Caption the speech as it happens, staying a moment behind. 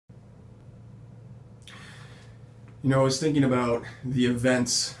I was thinking about the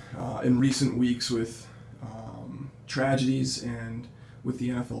events in recent weeks with tragedies and with the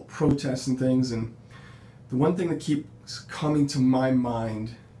NFL protests and things, and the one thing that keeps coming to my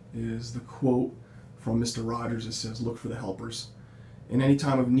mind is the quote from Mr. Rogers that says, "Look for the helpers." In any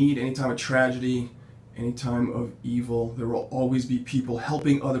time of need, any time of tragedy, any time of evil, there will always be people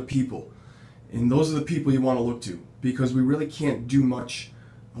helping other people. And those are the people you want to look to, because we really can't do much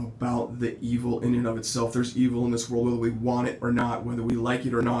about the evil in and of itself. There's evil in this world whether we want it or not, whether we like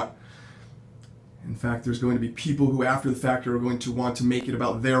it or not. In fact, there's going to be people who after the fact are going to want to make it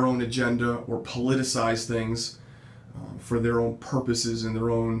about their own agenda or politicize things for their own purposes and their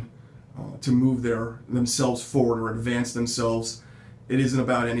own to move themselves forward or advance themselves. It isn't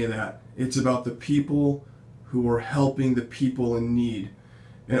about any of that. It's about the people who are helping the people in need,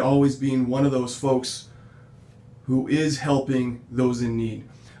 and always being one of those folks who is helping those in need.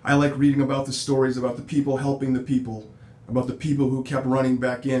 I like reading about the stories about the people helping the people, about the people who kept running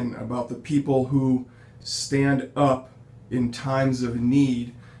back in, about the people who stand up in times of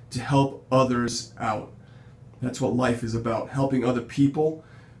need to help others out. That's what life is about, helping other people.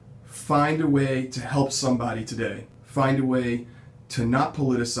 Find a way to help somebody today. Find a way to not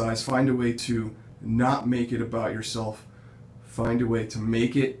politicize. Find a way to not make it about yourself. Find a way to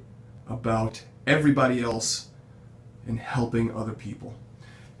make it about everybody else and helping other people.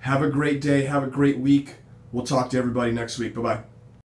 Have a great day. Have a great week. We'll talk to everybody next week. Bye-bye.